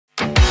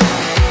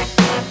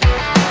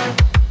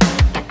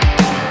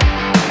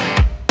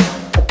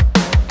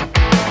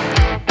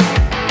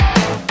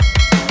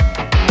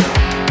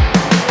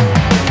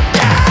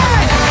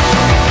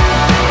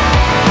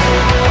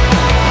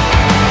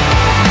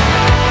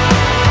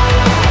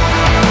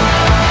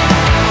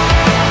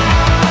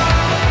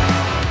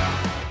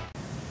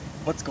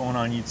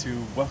on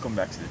YouTube? Welcome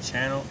back to the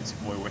channel. It's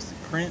your boy Wesley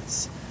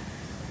Prince.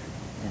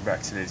 We're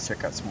back today to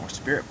check out some more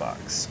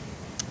Spiritbox.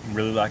 I'm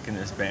really liking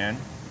this band,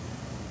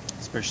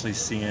 especially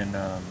seeing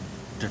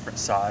different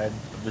side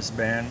of this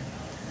band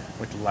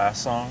with the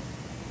last song.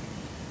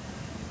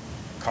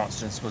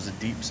 Constance was a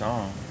deep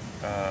song.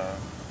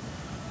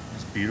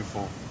 It's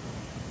beautiful.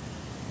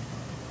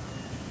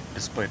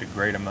 Displayed a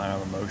great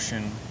amount of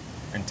emotion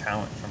and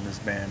talent from this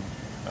band.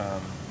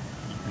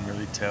 You can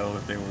really tell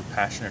that they were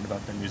passionate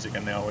about their music,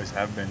 and they always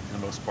have been for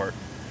the most part.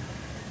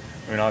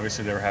 I mean,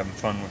 obviously they were having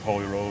fun with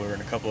Holy Roller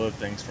and a couple other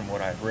things from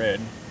what I've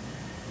read.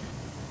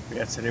 But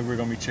yeah, today we're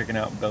going to be checking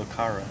out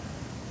Belcarra.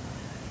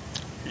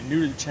 If you're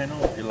new to the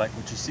channel, if you like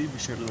what you see, be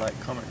sure to like,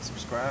 comment, and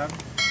subscribe.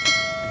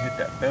 And hit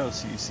that bell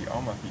so you see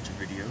all my future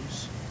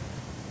videos.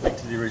 Link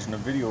to the original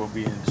video will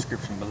be in the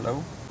description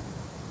below.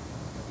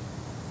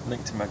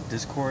 Link to my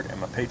Discord and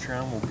my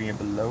Patreon will be in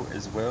below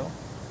as well.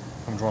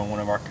 Come join one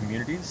of our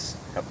communities,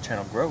 help the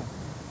channel grow.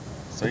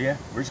 So yeah,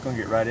 we're just gonna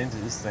get right into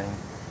this thing.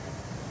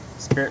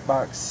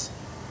 Spiritbox,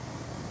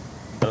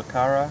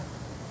 Belcarra,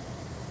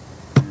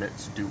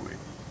 let's do it.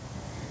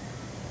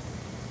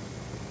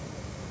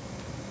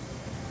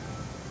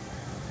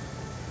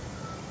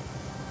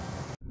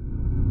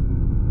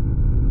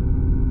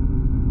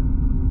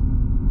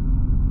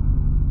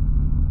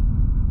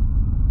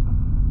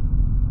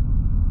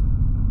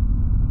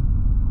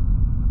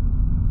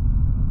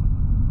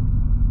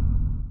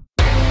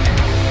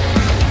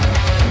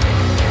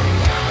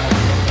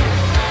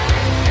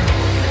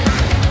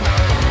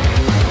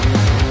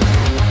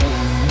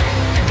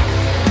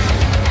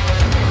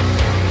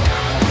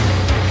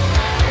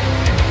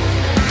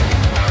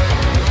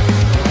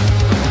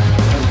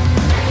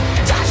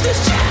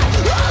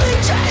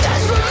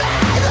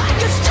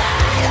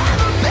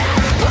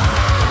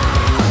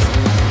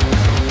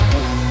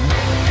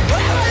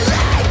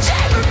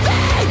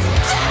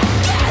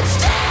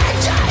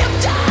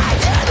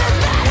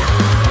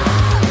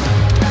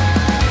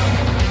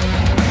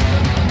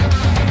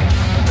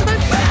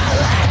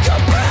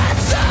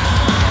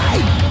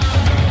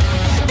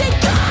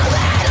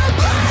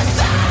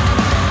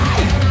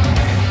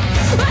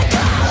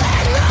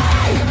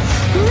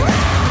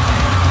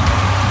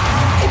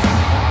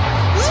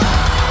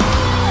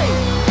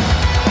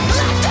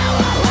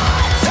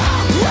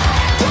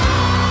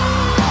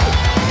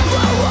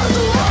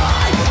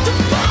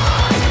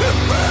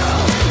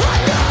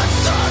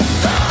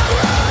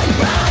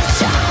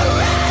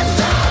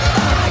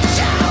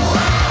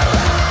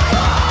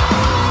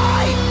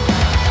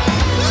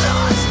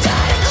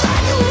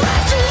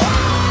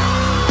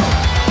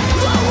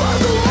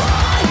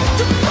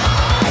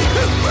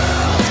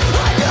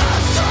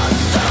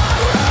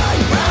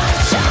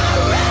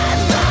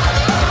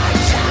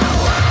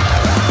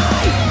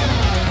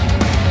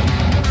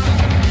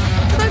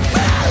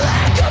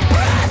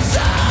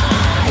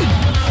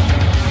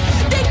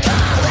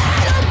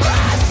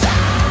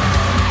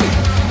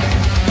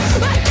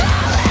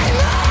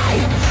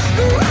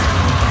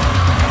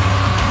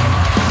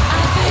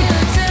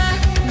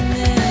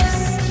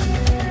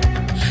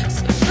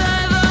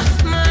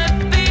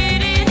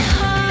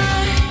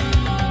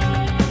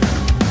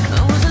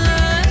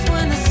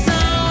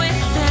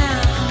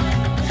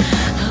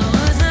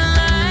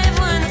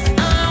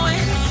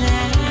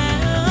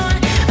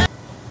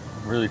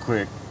 Really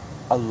quick,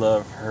 I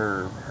love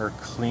her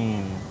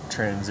clean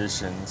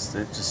transitions.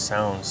 It just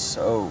sounds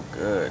so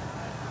good.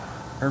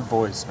 Her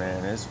voice,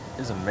 man, is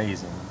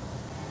amazing.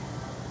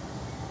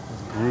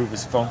 The groove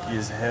is funky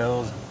as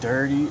hell, it's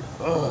dirty.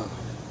 Ugh.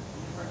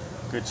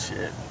 Good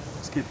shit.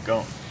 Let's keep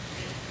going.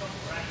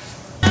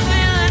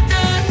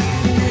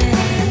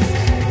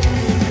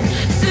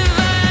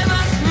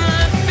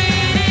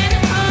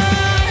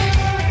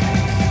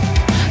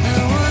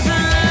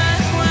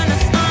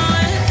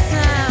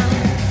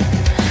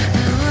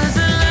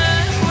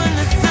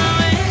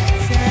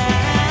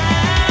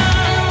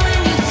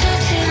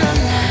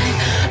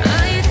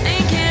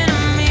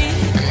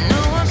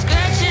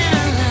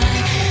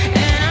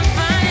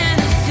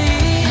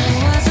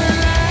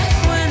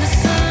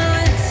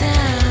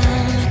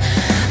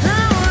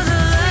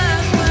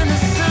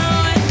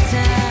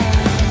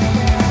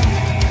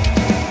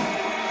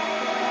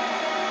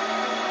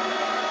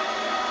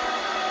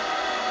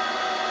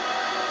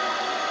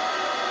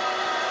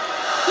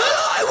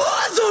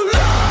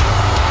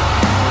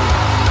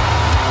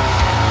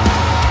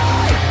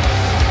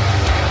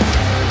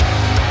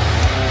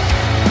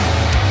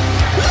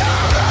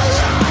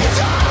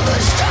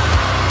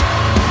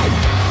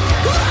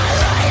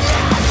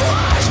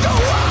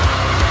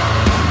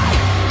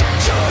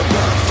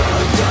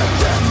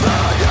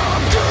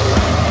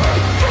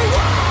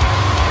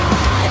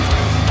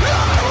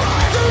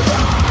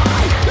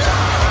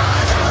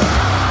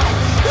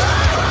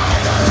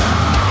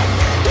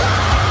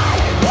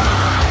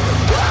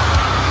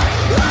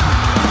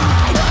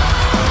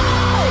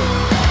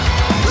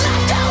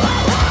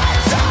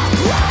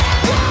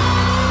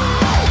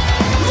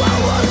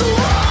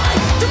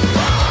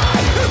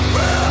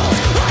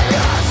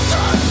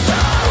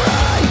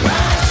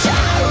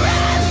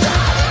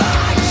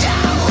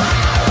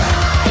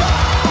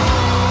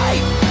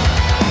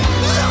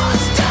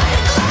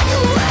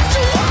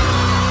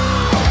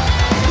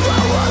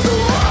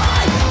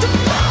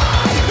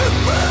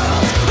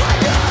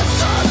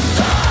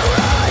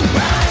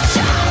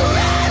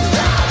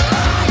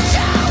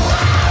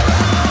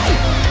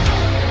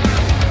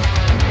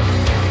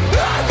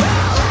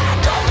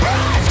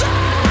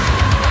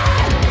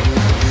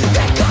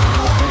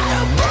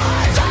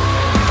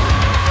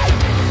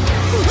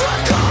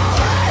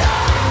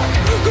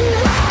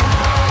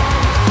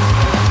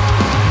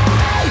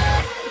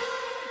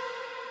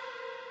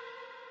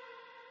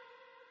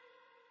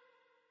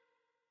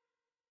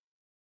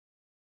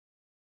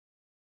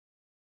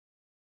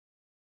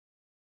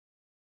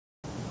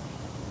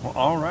 Well,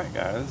 alright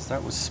guys,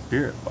 that was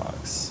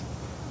Spiritbox,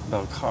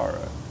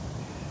 Belcarra.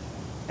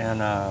 And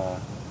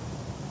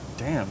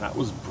damn, that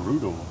was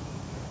brutal.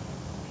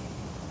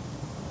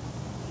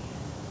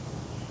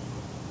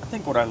 I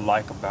think what I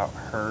like about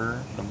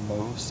her the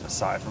most,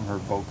 aside from her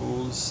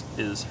vocals,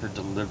 is her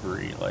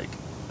delivery. Like,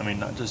 I mean,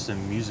 not just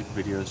in music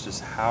videos,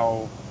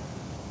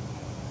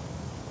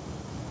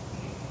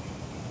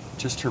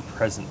 just her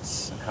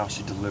presence and how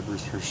she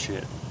delivers her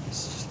shit.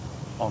 It's just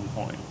on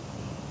point,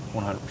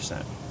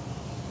 100%.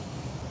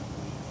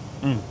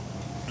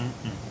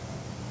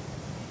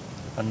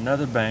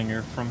 Another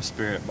banger from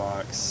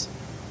Spiritbox.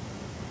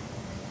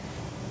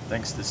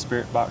 Thanks to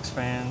Spiritbox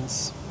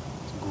fans.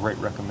 It's a great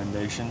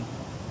recommendation.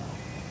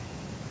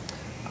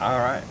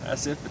 Alright,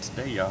 that's it for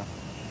today, y'all.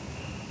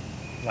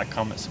 Like,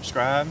 comment,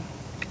 subscribe.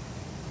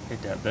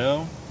 Hit that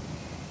bell.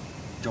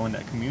 Join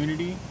that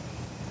community.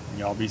 And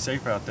y'all be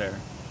safe out there.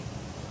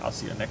 I'll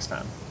see you next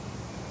time.